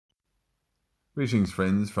Greetings,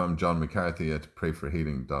 friends, from John McCarthy at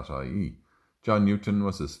prayforhealing.ie. John Newton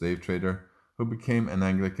was a slave trader who became an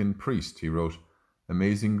Anglican priest. He wrote,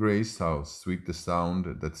 "Amazing grace, how sweet the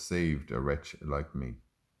sound that saved a wretch like me."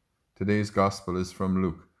 Today's gospel is from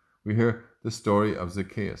Luke. We hear the story of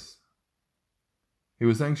Zacchaeus. He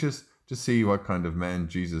was anxious to see what kind of man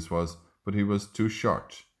Jesus was, but he was too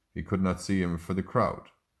short. He could not see him for the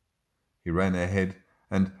crowd. He ran ahead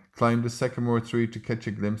and climbed a sycamore tree to catch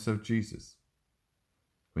a glimpse of Jesus.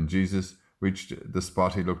 When Jesus reached the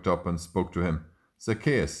spot, he looked up and spoke to him.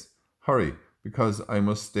 "Zacchaeus, hurry, because I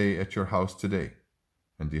must stay at your house today."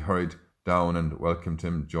 And he hurried down and welcomed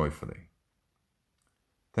him joyfully.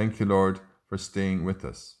 Thank you, Lord, for staying with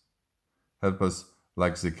us. Help us,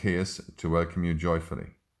 like Zacchaeus, to welcome you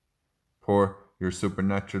joyfully. Pour your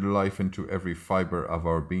supernatural life into every fibre of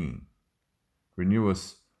our being. Renew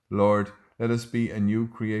us, Lord. Let us be a new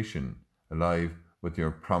creation, alive with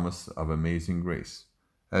your promise of amazing grace,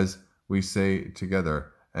 as we say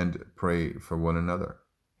together and pray for one another.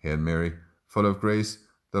 Hail Mary, full of grace,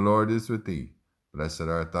 the Lord is with thee. Blessed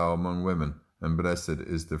art thou among women, and blessed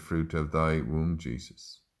is the fruit of thy womb,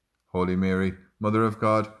 Jesus. Holy Mary, Mother of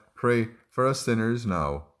God, pray for us sinners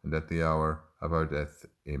now and at the hour of our death.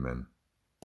 Amen.